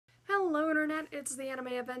internet. It's the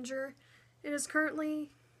Anime Avenger. It is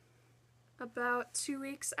currently about 2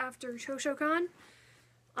 weeks after Toshocon.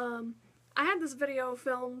 I had this video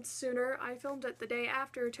filmed sooner. I filmed it the day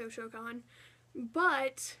after Toshocon,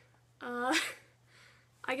 but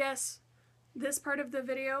I guess this part of the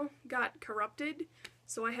video got corrupted,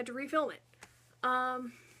 so I had to refilm it.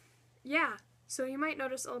 Yeah, so you might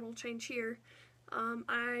notice a little change here.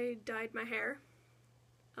 I dyed my hair.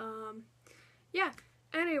 Yeah,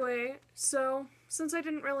 anyway, so since I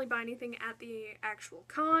didn't really buy anything at the actual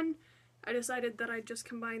con, I decided that I'd just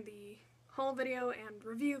combine the haul video and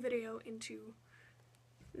review video into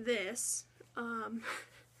this.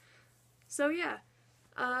 So yeah,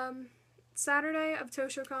 Saturday of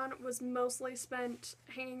Toshocon was mostly spent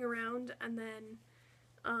hanging around, and then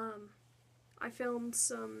I filmed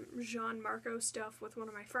some Jean Marco stuff with one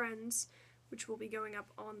of my friends, which will be going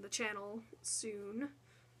up on the channel soon.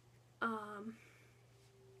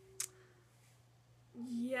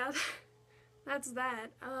 Yeah, that's that.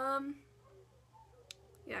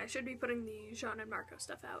 Yeah, I should be putting the Jean and Marco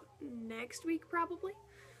stuff out next week, probably.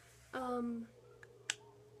 I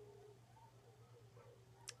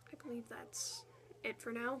believe that's it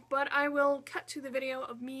for now, but I will cut to the video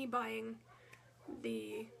of me buying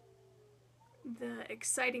the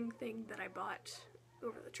exciting thing that I bought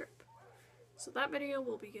over the trip. So that video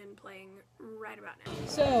will begin playing right about now.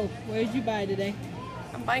 So, what did you buy today?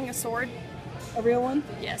 I'm buying a sword. A real one?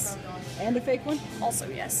 Yes. And a fake one? Also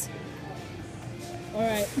yes.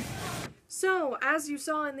 Alright. So, as you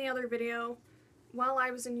saw in the other video, while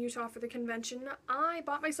I was in Utah for the convention, I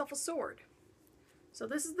bought myself a sword. So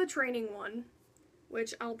this is the training one,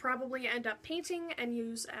 which I'll probably end up painting and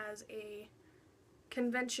use as a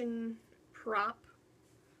convention prop.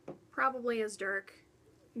 Probably as Dirk.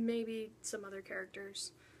 Maybe some other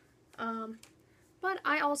characters. But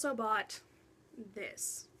I also bought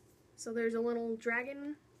this. So there's a little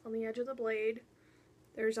dragon on the edge of the blade.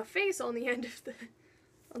 There's a face on the end of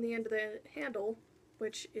the handle,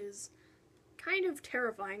 which is kind of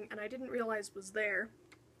terrifying, and I didn't realize was there.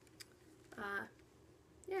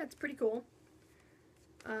 Yeah, it's pretty cool.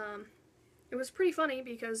 It was pretty funny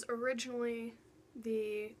because originally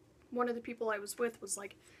one of the people I was with was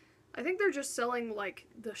like, I think they're just selling like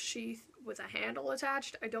the sheath with a handle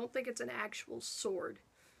attached. I don't think it's an actual sword.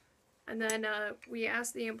 And then we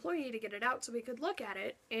asked the employee to get it out so we could look at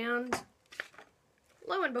it, and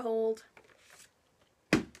lo and behold,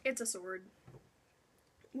 it's a sword,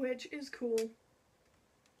 which is cool.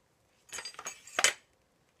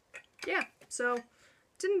 Yeah, so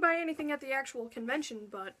didn't buy anything at the actual convention,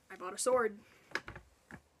 but I bought a sword.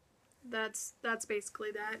 That's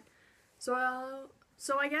basically that. So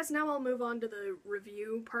I guess now I'll move on to the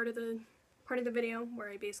review part of the video, where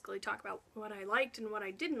I basically talk about what I liked and what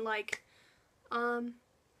I didn't like.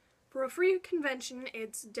 For a free convention,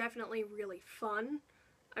 it's definitely really fun.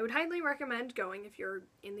 I would highly recommend going if you're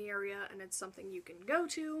in the area and it's something you can go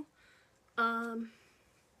to.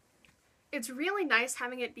 It's really nice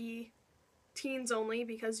having it be teens only,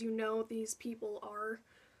 because you know these people are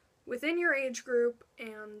within your age group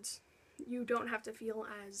and you don't have to feel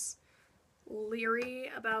as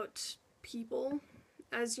leery about people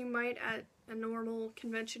as you might at a normal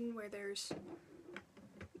convention where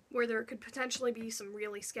there could potentially be some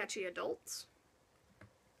really sketchy adults.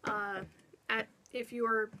 If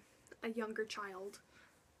you're a younger child.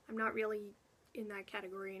 I'm not really in that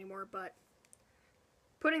category anymore, but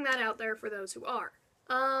putting that out there for those who are.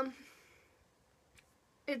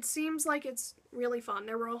 It seems like it's really fun.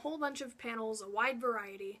 There were a whole bunch of panels, a wide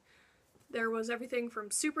variety. There was everything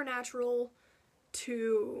from Supernatural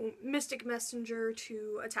to Mystic Messenger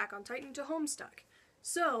to Attack on Titan to Homestuck.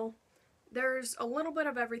 So, there's a little bit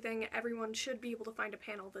of everything. Everyone should be able to find a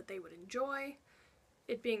panel that they would enjoy.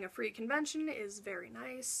 It being a free convention is very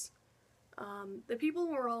nice. The people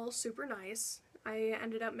were all super nice. I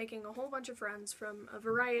ended up making a whole bunch of friends from a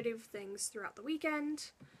variety of things throughout the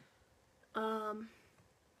weekend. A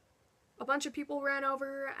bunch of people ran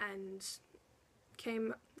over and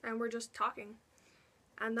came and were just talking.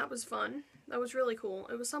 And that was fun. That was really cool.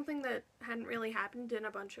 It was something that hadn't really happened at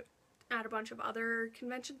a bunch of other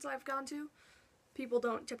conventions I've gone to. People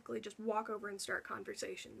don't typically just walk over and start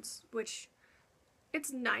conversations, which,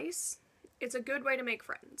 it's nice. It's a good way to make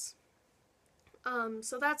friends.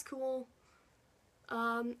 So that's cool.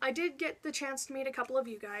 I did get the chance to meet a couple of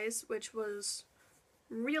you guys, which was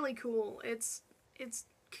really cool. It's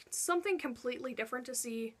something completely different to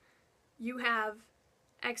see you have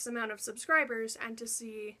X amount of subscribers and to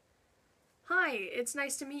see, hi, it's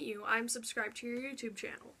nice to meet you, I'm subscribed to your YouTube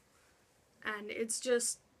channel. And it's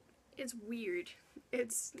weird.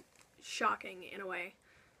 It's shocking in a way.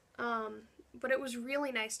 But it was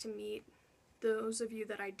really nice to meet those of you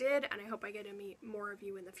that I did, and I hope I get to meet more of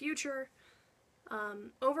you in the future.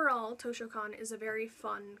 Overall, Toshocon is a very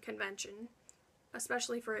fun convention,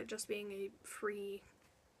 especially for it just being a free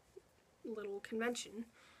little convention.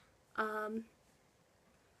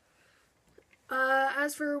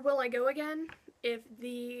 As for will I go again, if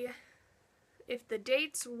the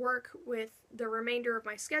dates work with the remainder of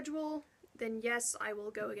my schedule, then yes, I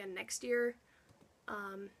will go again next year.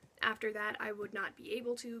 After that, I would not be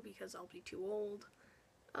able to because I'll be too old,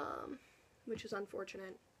 which is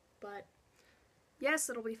unfortunate. But yes,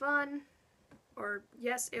 it'll be fun, or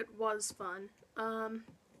yes, it was fun.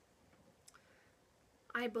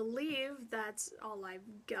 I believe that's all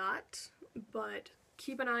I've got, but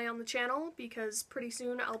keep an eye on the channel because pretty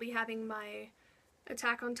soon I'll be having my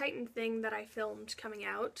Attack on Titan thing that I filmed coming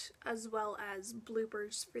out, as well as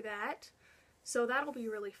bloopers for that. So that'll be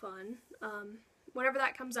really fun. Whenever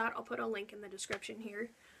that comes out, I'll put a link in the description here.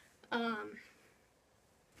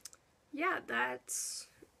 Yeah, that's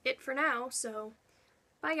it for now, so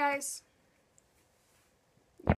bye guys!